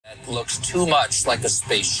looks too much like a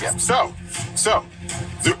spaceship. So,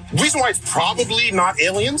 the reason why it's probably not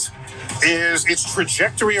aliens is its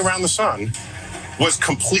trajectory around the sun was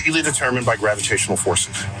completely determined by gravitational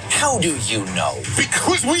forces. How do you know?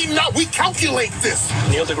 Because we calculate this.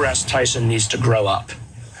 Neil deGrasse Tyson needs to grow up.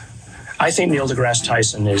 I think Neil deGrasse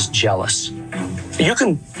Tyson is jealous. You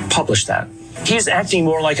can publish that. He's acting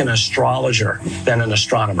more like an astrologer than an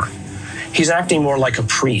astronomer. He's acting more like a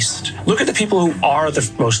priest. Look at the people who are the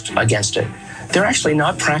most against it. They're actually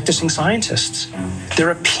not practicing scientists.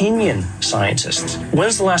 They're opinion scientists.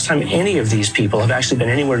 When's the last time any of these people have actually been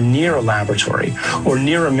anywhere near a laboratory or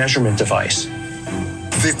near a measurement device?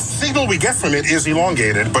 The signal we get from it is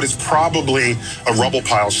elongated, but it's probably a rubble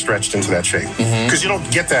pile stretched into that shape. Because you don't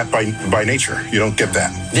get that by nature. You don't get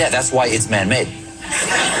that. Yeah, that's why it's man-made.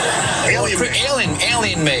 Alien-made.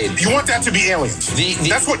 Alien-made. You want that to be aliens.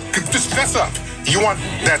 That's what, just fess up. You want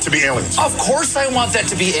that to be aliens. Of course I want that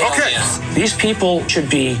to be aliens. Okay. These people should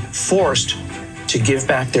be forced to give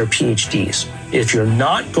back their PhDs. If you're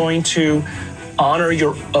not going to honor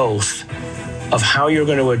your oath of how you're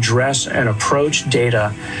going to address and approach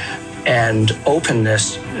data and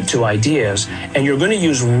openness to ideas, and you're going to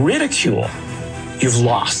use ridicule, you've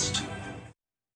lost.